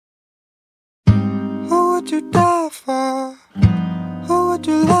would you die for? Who would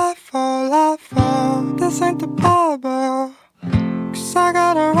you lie for, lie for? This ain't the Bible, 'cause I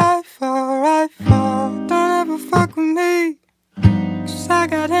got a rifle, rifle. Don't ever fuck with me, 'cause I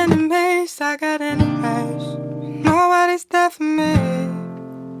got enemies, I got enemies. Nobody's there for me.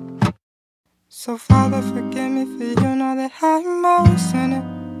 So Father, forgive me, for you know that I'm always sinning.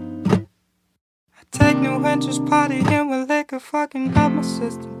 I take new interest, partying with liquor, fucking up my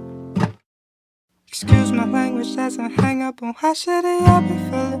system. Excuse my language as I hang up on how shitty I be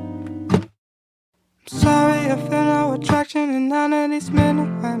feeling. I'm sorry I feel no attraction in none of these men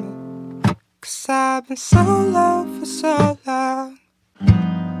and women, 'cause I've been so low for so long.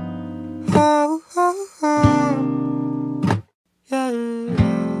 Oh, oh, oh, yeah,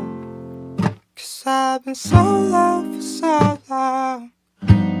 yeah. 'Cause I've been so low for so long.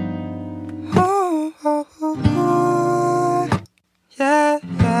 Oh, oh, oh, oh, yeah,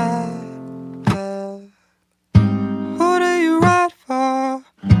 yeah, yeah. Who do you ride for?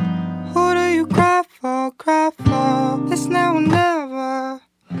 Who do you cry for, cry for? It's now or never.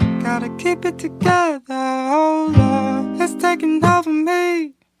 Gotta keep it together, oh Lord. It's taking over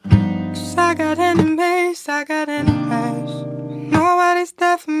me, 'cause I got enemies, I got enemies. Nobody's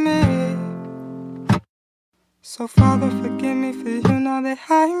there for me. So Father, forgive me, for you know that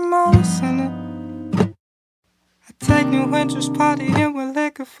I'm always sinning. I take new interest, partying with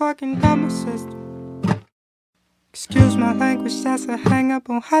liquor, fucking up my system. Excuse my language as I hang up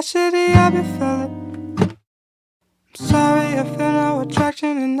on how shitty I be feeling. I'm sorry I feel no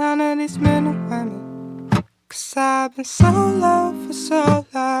attraction in none of these men and women, 'cause I've been so low for so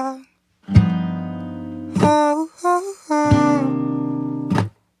long. Oh, oh, oh,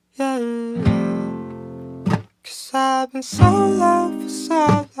 yeah, yeah. 'Cause I've been so low for so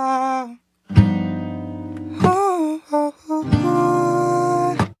long. Oh, oh, oh,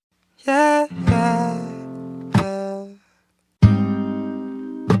 oh, yeah, yeah, yeah.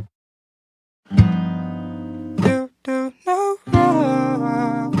 You do no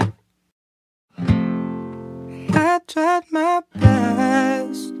wrong, and I tried my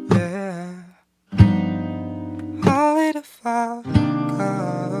best, yeah, only to fall.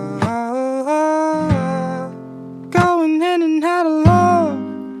 Going in and out of love,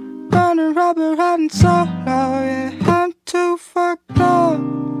 burning rubber, riding solo, yeah, I'm too fucked up.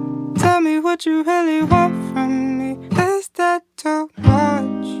 Tell me what you really want from me. Is that too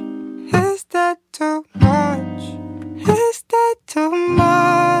much? Is that too much? Is that too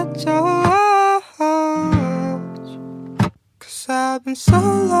much? Oh, oh, oh. 'Cause I've been so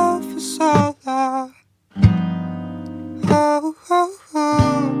low for so long. Oh, oh,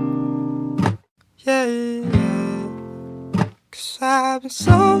 oh, yeah, yeah. 'Cause I've been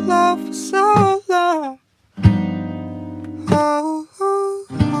so low for so long. Oh,